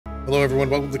Hello everyone,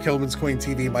 welcome to Kelvin's Coin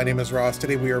TV. My name is Ross.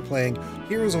 Today we are playing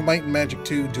Heroes of Might and Magic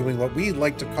 2, doing what we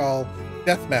like to call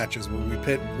death matches, where we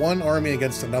pit one army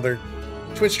against another.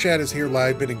 Twitch chat is here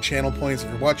live, bidding channel points.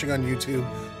 If you're watching on YouTube,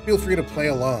 feel free to play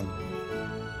along.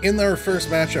 In our first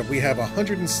matchup, we have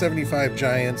 175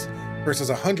 giants versus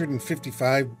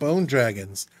 155 bone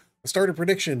dragons. A starter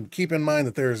prediction, keep in mind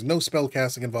that there is no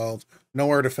spellcasting involved, no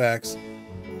artifacts.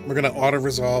 We're going to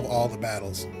auto-resolve all the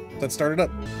battles. Let's start it up.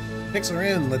 Picks are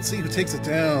in. Let's see who takes it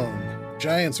down.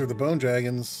 Giants or the bone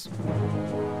dragons. I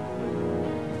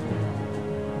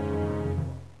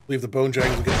believe the bone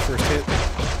dragons will get the first hit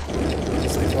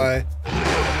as they fly.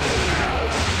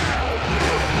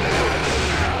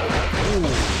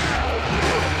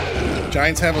 Ooh.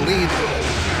 Giants have a lead.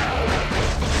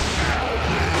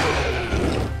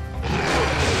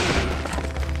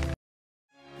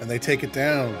 And they take it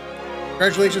down.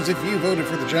 Congratulations if you voted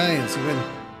for the Giants. You win.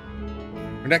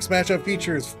 Our next matchup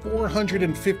features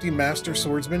 450 Master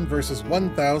Swordsmen versus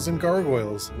 1,000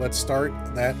 Gargoyles. Let's start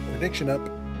that prediction up.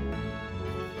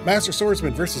 Master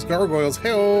Swordsmen versus Gargoyles.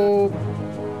 Hey-oh!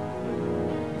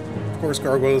 Of course,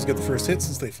 Gargoyles get the first hit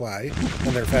since they fly,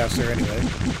 and they're faster anyway.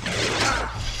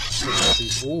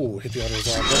 Ooh, hit the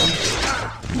auto-resolve button.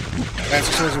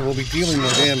 Master Swordsmen will be dealing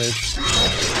more damage.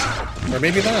 Or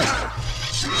maybe not.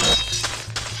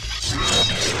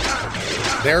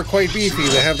 They're quite beefy.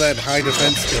 They have that high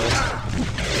defense skill.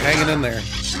 Hanging in there.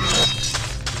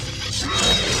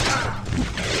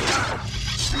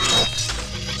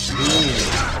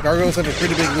 Ooh. Gargoyles have a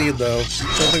pretty big lead, though.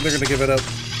 Don't think they're going to give it up.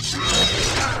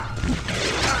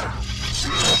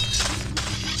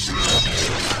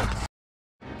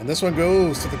 And this one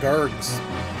goes to the Gargs.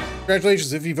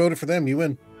 Congratulations. If you voted for them, you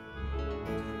win.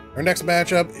 Our next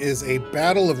matchup is a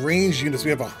battle of ranged units. We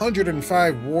have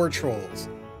 105 War Trolls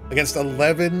against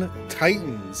 11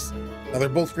 Titans. Now, they're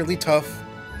both really tough.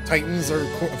 Titans, of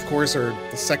course, are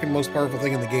the second most powerful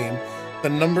thing in the game. The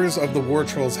numbers of the War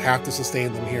Trolls have to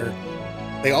sustain them here.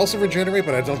 They also regenerate,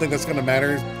 but I don't think that's going to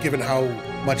matter given how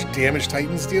much damage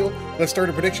Titans deal. Let's start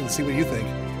a prediction, see what you think.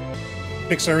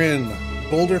 Picks are in.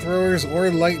 Boulder throwers or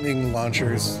lightning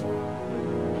launchers.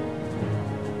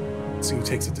 Let's see who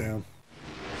takes it down.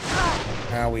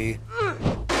 Howie.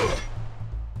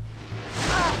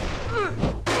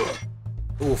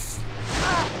 Oof.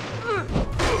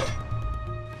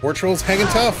 War Trolls hanging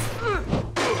tough.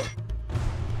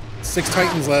 6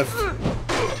 Titans left.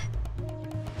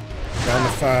 Down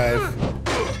to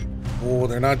 5. Oh,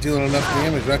 they're not dealing enough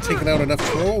damage. They're not taking out enough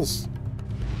trolls.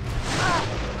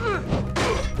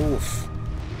 Oof.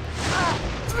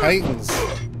 Titans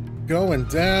going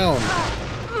down.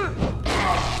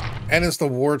 And it's the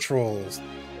War Trolls.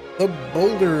 The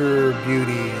Boulder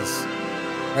Beauties.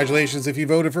 Congratulations, if you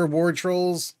voted for War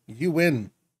Trolls, you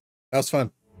win. That was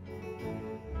fun.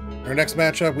 Our next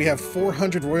matchup, we have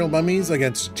 400 Royal Mummies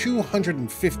against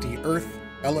 250 Earth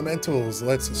Elementals.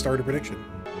 Let's start a prediction.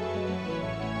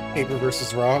 Paper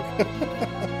versus rock.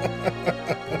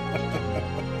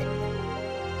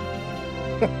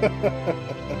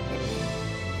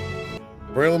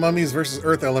 Royal Mummies versus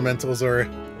Earth Elementals, or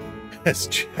as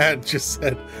Chad just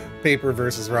said, paper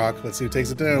versus rock. Let's see who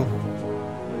takes it down.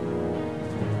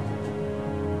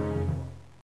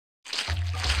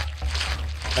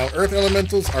 Now, Earth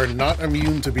Elementals are not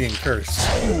immune to being cursed.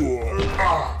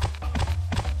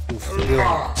 Oof, they're dealing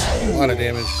a lot of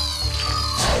damage.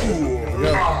 There we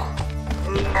go.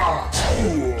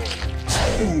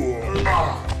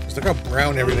 Just look how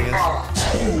brown everything is.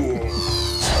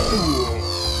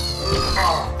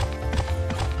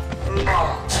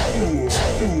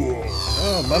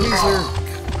 Oh, mummies are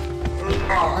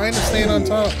kind of staying on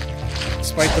top,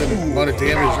 despite the amount of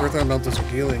damage Earth Elementals are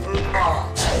dealing.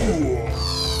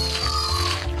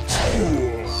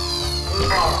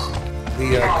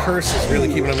 The curse is really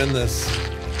keeping them in this.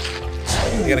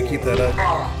 You gotta keep that up.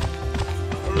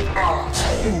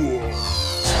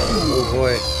 Oh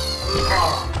boy.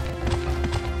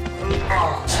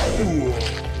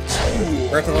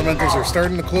 Earth Elementals are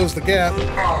starting to close the gap.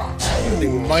 They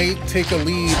might take a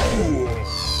lead.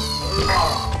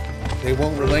 They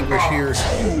won't relinquish here.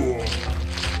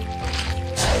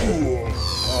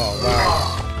 Oh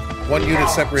wow. One unit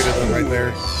separated them right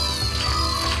there.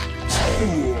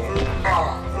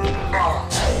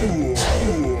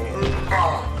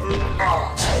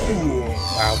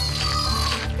 Wow.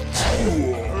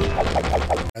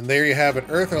 And there you have it.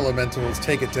 Earth Elementals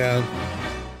take it down.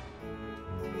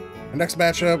 Our next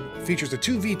matchup features a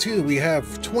 2v2. We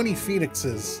have 20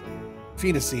 Phoenixes,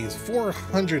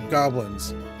 400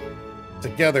 Goblins,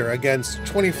 together against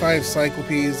 25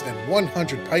 Cyclopes and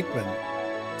 100 Pikemen.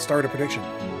 Start a prediction.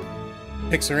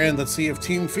 Picks her in. Let's see if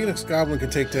Team Phoenix Goblin can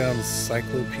take down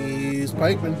Cyclopes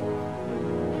Pikeman.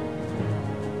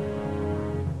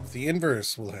 The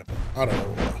inverse will happen. Auto.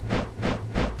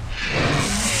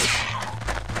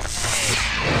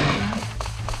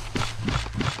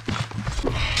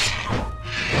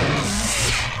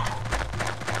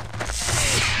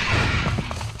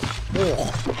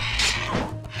 Oh.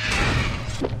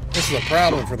 This is a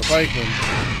problem for the pikeman.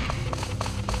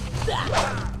 Oh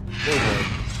boy.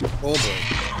 Oh boy.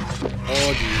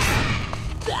 Oh geez.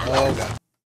 Oh god.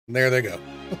 And there they go.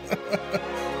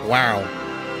 Wow.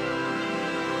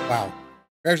 Wow.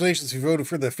 Congratulations, if you voted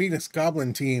for the Phoenix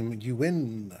Goblin team, you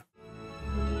win.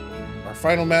 Our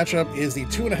final matchup is the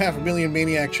 2.5 million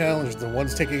Maniac Challenge. The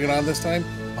ones taking it on this time,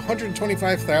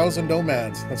 125,000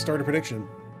 nomads. Let's start a prediction.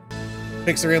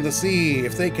 Picks are in to see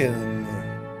if they can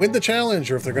win the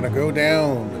challenge or if they're going to go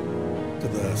down to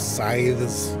the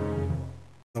scythes.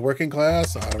 The working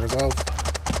class, auto resolve.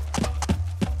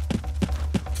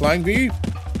 Flying V.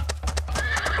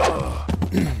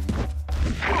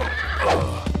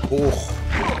 Oh.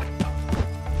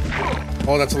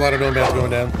 Oh, that's a lot of nomads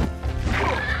going down.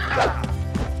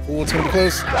 Oh, it's going to be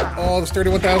close. Oh, there's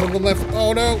 31,000 left.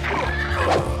 Oh, no.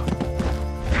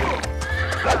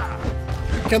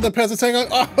 Can the peasants hang on?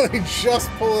 Oh, they just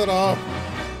pull it off.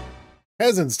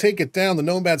 Peasants take it down. The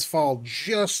nomads fall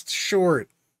just short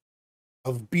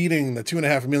of beating the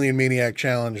 2.5 million Maniac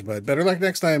Challenge, but better luck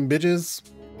next time, bitches.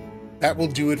 That will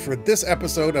do it for this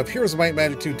episode of Heroes of Might and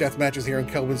Magic 2 Death Matches here on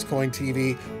Kelvin's Coin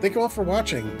TV. Thank you all for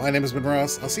watching. My name has been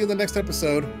Ross. I'll see you in the next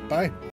episode. Bye.